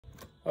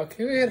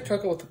Okay, we're here to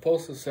talk about the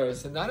Postal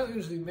Service, and I don't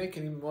usually make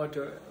any more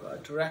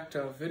direct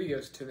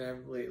videos to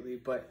them lately,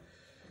 but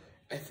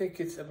I think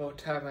it's about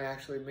time I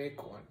actually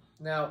make one.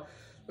 Now,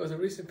 there was a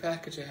recent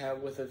package I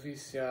had with a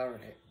VCR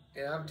in it,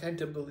 and I tend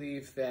to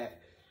believe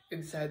that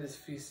inside this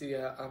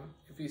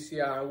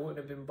VCR wouldn't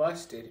have been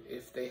busted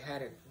if they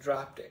hadn't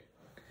dropped it.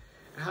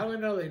 And how do I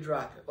know they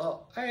dropped it?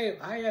 Well,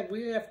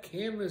 we have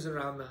cameras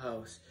around the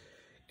house,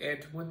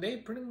 and when they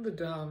bring the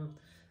damn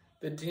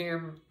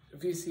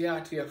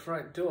VCR to your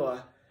front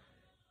door,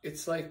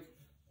 it's like,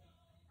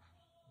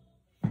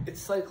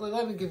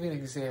 let me give you an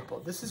example.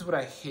 This is what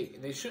I hate,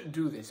 and they shouldn't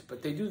do this,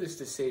 but they do this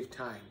to save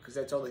time, because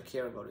that's all they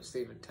care about is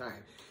saving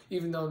time.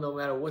 Even though no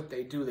matter what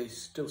they do, they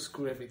still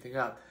screw everything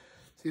up.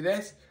 See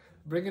this?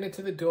 Bringing it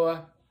to the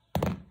door.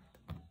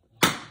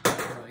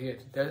 Oh, here,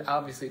 that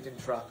obviously it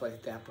didn't drop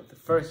like that, but the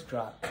first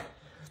drop,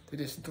 they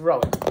just throw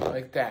it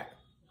like that.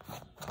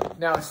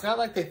 Now, it's not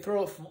like they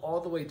throw it from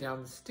all the way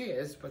down the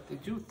stairs, but they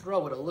do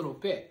throw it a little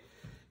bit.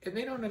 And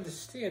they don't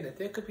understand that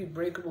there could be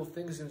breakable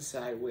things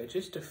inside where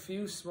just a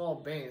few small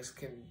bangs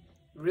can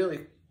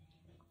really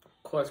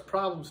cause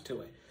problems to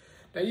it.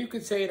 Now, you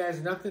could say it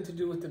has nothing to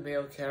do with the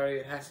mail carrier.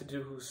 It has to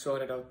do who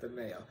sorted out the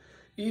mail.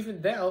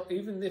 Even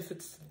if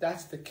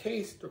that's the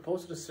case, the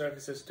Postal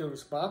Service is still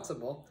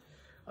responsible.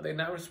 Are they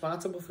not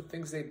responsible for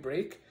things they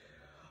break?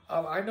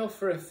 I know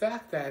for a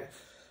fact that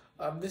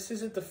this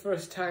isn't the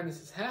first time this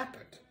has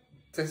happened.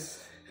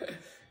 It's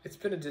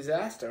been a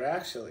disaster,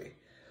 actually.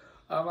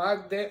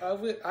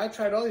 I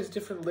tried all these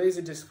different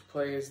laser disc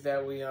players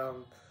that we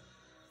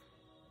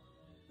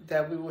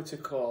what's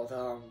it called?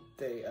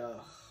 They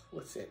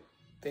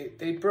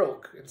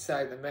broke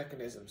inside the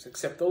mechanisms.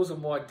 Except those are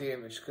more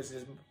damaged because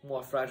there's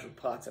more fragile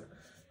parts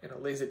in a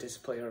laser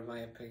disc player, in my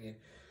opinion.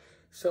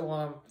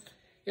 So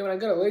when I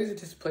got a laser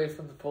disc player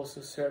from the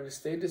Postal Service,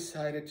 they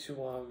decided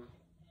to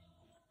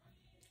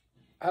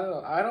I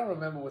don't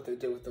remember what they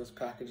did with those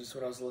packages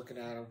when I was looking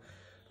at them.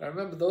 But I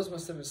remember those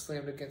must have been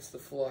slammed against the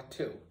floor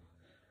too.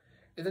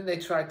 And then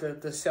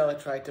the seller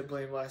tried to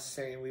blame us,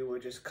 saying we were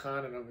just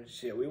conning them and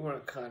shit. We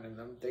weren't conning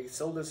them. They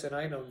sold us an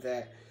item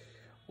that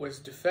was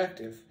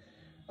defective.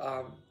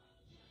 Well,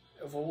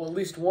 at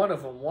least one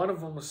of them. One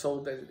of them was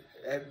sold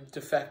as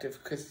defective.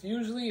 Because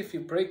usually if you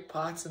break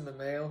parts in the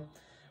mail,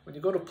 when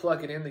you go to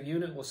plug it in, the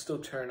unit will still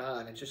turn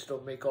on. It just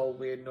don't make all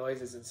weird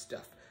noises and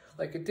stuff.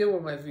 Like it did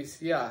with my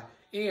VCR.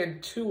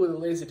 And two of the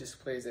laser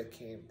displays that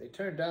came. They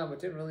turned on but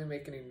didn't really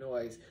make any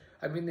noise.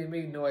 I mean, they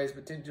made noise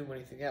but didn't do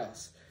anything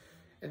else.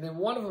 And then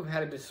one of them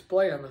had a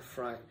display on the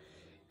front,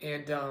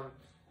 and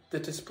the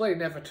display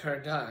never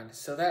turned on.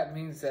 So that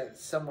means that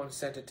someone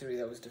sent it to me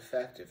that was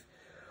defective.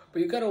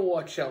 But you got to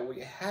watch out. What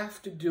you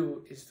have to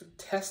do is to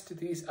test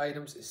these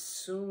items as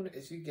soon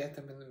as you get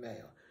them in the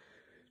mail.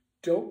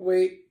 Don't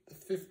wait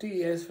 50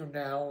 years from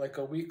now, like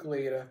a week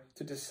later,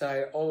 to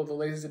decide, oh, the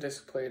laser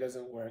display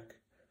doesn't work.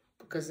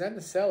 Because then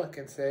the seller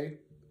can say,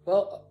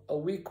 well, a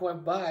week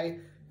went by,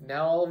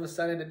 now all of a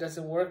sudden it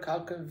doesn't work. How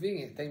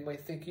convenient. They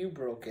might think you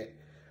broke it.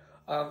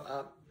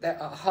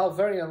 How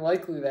very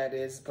unlikely that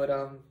is, but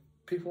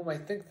people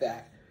might think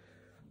that.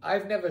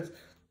 I've never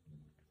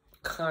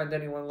conned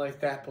anyone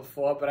like that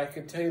before, but I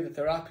can tell you that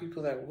there are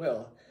people that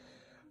will.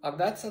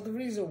 That's the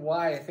reason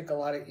why I think a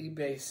lot of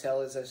eBay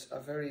sellers are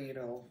very,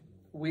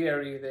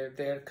 weary.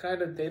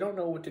 They don't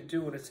know what to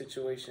do in a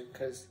situation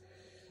because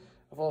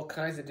of all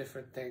kinds of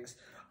different things.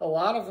 A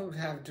lot of them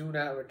have do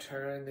not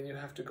return, then you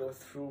have to go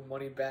through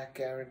money back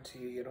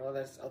guarantee and all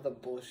that other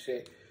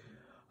bullshit.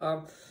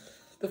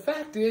 The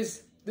fact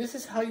is, this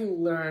is how you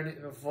learn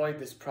and avoid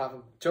this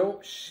problem.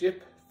 Don't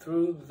ship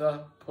through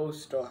the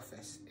post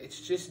office.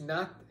 It's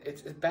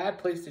a bad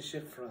place to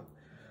ship from.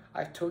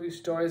 I've told you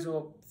stories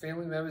about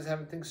family members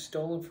having things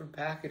stolen from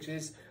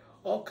packages,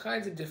 all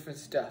kinds of different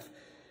stuff.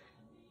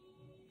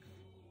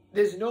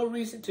 There's no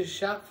reason to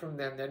shop from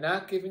them. They're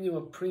not giving you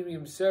a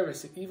premium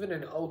service, even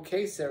an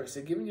okay service.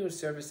 They're giving you a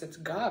service that's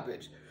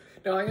garbage.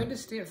 Now, I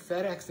understand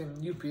FedEx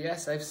and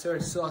UPS. I've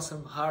saw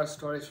some horror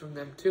stories from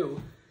them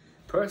too,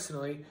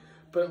 personally,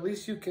 but at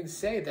least you can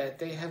say that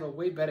they have a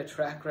way better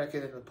track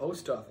record than the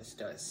post office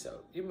does. So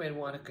you may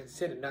want to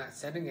consider not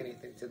sending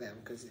anything to them,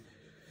 because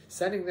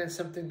sending not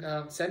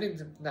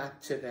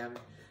to them,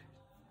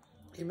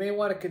 you may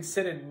want to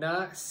consider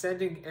not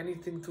sending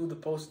anything through the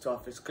post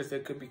office, because there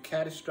could be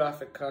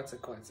catastrophic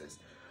consequences.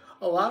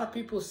 A lot of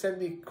people send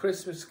the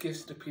Christmas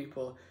gifts to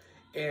people,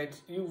 and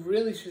you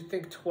really should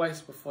think twice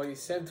before you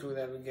send through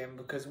them again,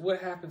 because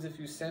what happens if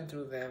you send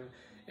through them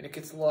and it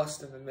gets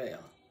lost in the mail?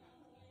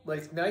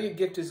 Like, now your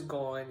gift is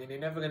gone and you're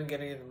never going to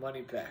get any of the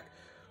money back.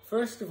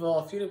 First of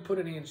all, if you didn't put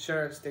any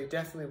insurance, they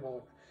definitely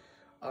won't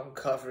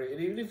cover it. And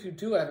even if you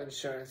do have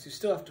insurance, you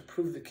still have to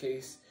prove the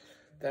case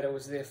that it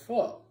was their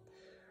fault.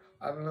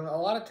 I mean,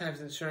 a lot of times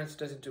insurance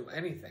doesn't do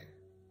anything,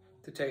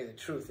 to tell you the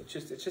truth. It's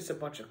just a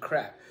bunch of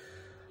crap.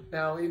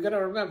 Now, you got to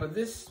remember,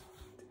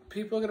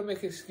 people are going to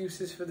make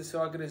excuses for this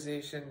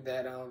organization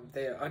that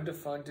they are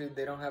underfunded,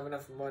 they don't have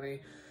enough money.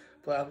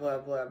 blah, blah,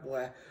 blah,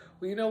 blah.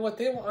 Well, you know what?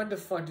 They were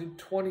underfunded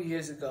 20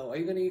 years ago. Are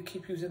you going to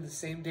keep using the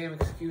same damn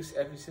excuse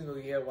every single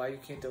year why you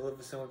can't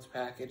deliver someone's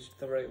package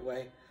the right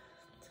way?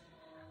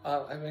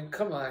 I mean,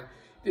 come on.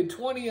 The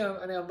 20,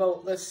 and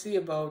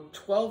about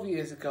 12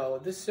 years ago,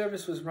 this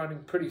service was running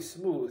pretty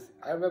smooth.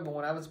 I remember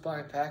when I was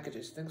buying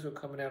packages, things were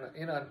coming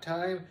in on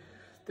time.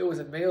 There was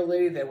a mail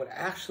lady that would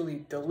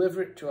actually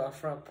deliver it to our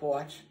front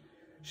porch.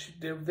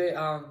 They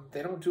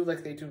don't do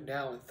like they do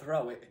now and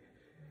throw it.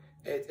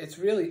 It's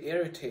really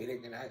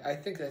irritating, and I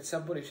think that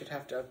somebody should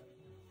have to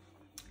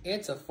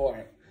answer for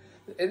it.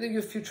 And then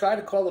if you try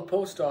to call the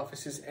post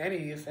offices,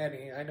 if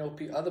any, I know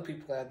other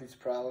people have these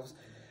problems,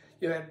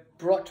 you're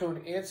brought to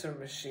an answering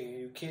machine.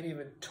 You can't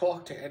even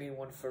talk to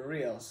anyone for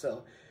real.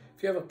 So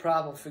if you have a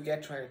problem,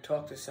 forget trying to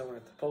talk to someone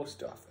at the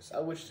post office. I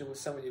wish there was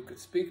someone you could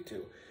speak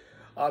to.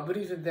 But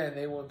even then,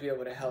 they won't be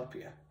able to help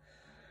you.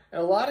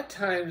 And a lot of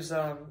times,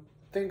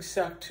 things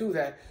suck too,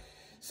 that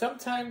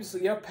sometimes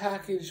your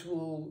package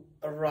will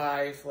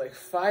arrive like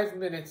 5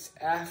 minutes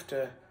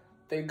after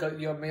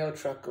your mail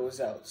truck goes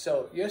out.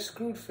 So you're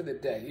screwed for the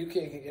day. You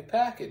can't get your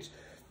package.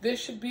 There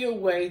should be a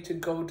way to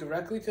go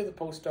directly to the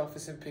post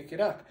office and pick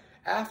it up.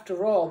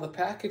 After all, the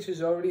package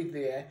is already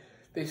there.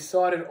 They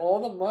sorted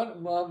all the money.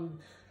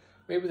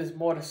 Maybe there's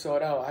more to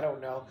sort out. I don't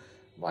know.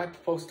 My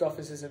post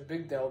office isn't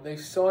big though. They've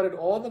sorted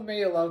all the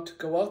mail out to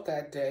go out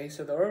that day,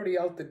 so they're already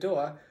out the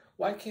door.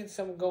 Why can't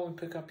someone go and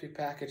pick up your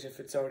package if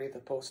it's already at the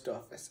post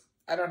office?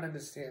 I don't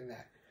understand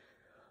that.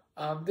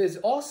 There's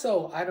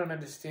also, I don't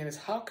understand, is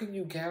how can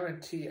you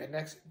guarantee a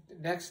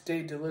next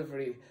day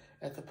delivery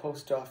at the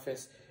post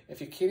office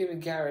if you can't even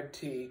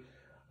guarantee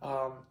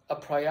a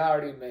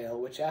priority mail,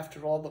 which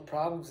after all the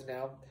problems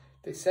now,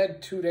 they said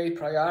 2-day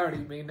priority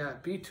may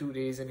not be 2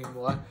 days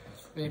anymore,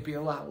 maybe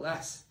a lot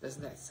less.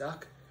 Doesn't that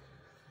suck? I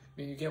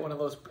mean, you get one of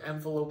those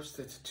envelopes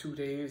that's 2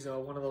 days,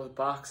 or one of those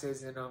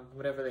boxes, and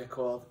whatever they're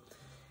called,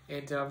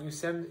 and you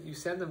send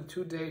them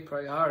 2-day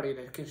priority, and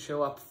it can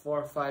show up 4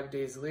 or 5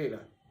 days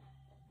later.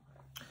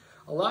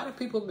 A lot of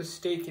people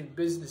mistake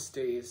business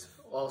days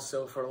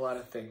also for a lot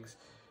of things.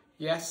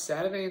 Yes,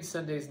 Saturday and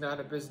Sunday is not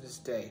a business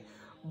day,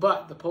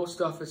 but the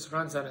post office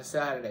runs on a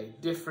Saturday,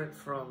 different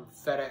from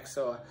FedEx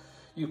or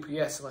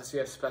UPS unless you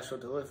have special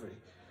delivery.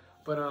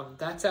 But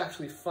that's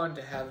actually fun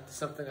to have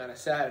something on a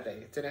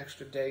Saturday. It's an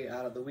extra day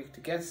out of the week to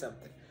get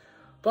something.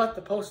 But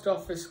the post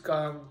office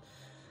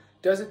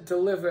doesn't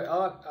deliver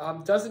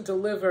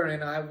in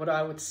what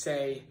I would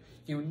say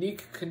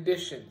unique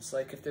conditions.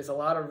 Like if there's a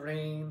lot of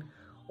rain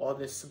or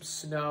there's some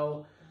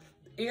snow,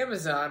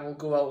 Amazon will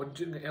go out and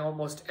do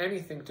almost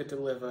anything to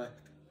deliver.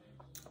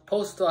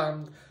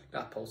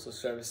 Not postal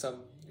service,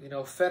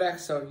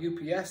 FedEx or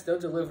UPS, they'll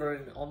deliver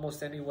in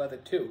almost any weather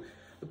too.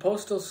 The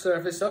postal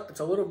service, it's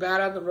a little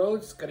bad on the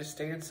roads, it's got to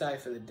stay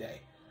inside for the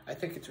day. I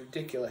think it's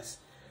ridiculous.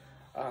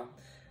 I've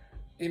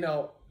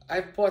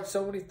bought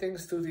so many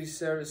things through these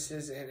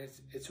services, and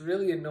it's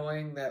really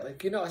annoying that,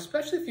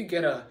 especially if you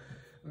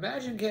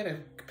imagine getting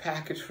a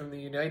package from the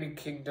United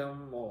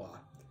Kingdom or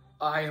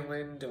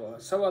Ireland or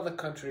some other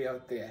country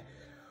out there.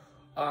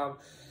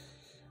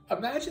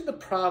 Imagine the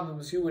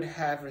problems you would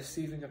have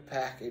receiving a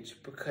package,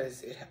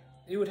 because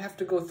you would have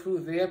to go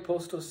through their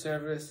postal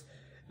service,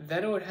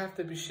 then it would have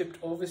to be shipped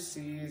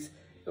overseas,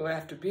 it would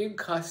have to be in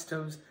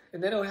customs,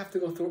 and then it would have to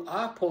go through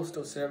our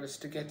postal service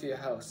to get to your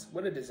house.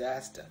 What a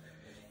disaster.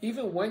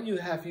 Even when you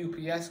have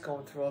UPS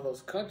going through all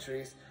those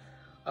countries,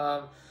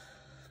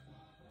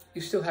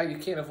 you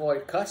can't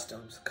avoid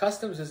customs.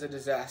 Customs is a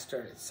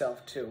disaster in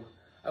itself too.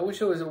 I wish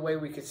there was a way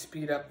we could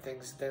speed up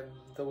things than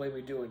the way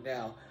we do it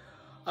now.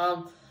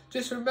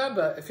 Just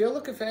remember, if you're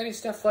looking for any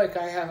stuff like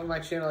I have on my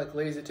channel, like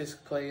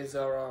Laserdisc players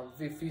or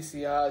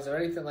VCRs or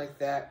anything like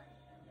that,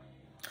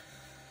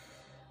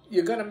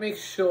 you're going to make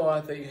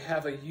sure that you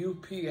have a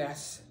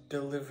UPS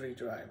delivery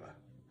driver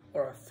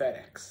or a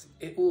FedEx.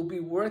 It will be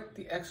worth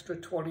the extra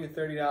 $20 or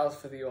 $30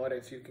 for the order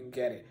if you can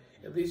get it.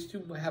 At least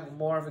you have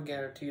more of a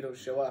guarantee it'll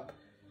show up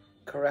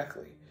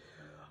correctly.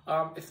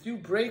 If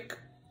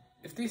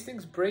these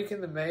things break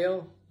in the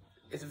mail,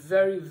 it's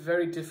very,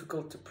 very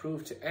difficult to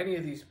prove to any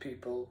of these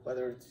people,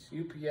 whether it's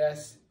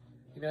UPS,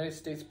 United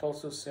States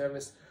Postal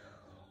Service,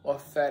 or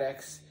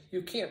FedEx.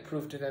 You can't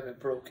prove to them it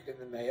broke in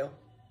the mail.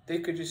 They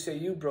could just say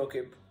you broke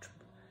it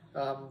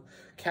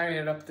carrying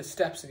it up the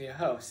steps in your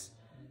house.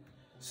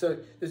 So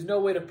there's no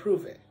way to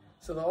prove it.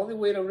 So the only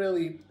way to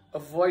really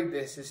avoid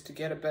this is to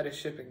get a better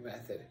shipping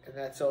method, and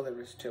that's all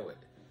there is to it.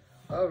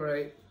 All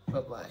right,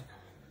 bye-bye.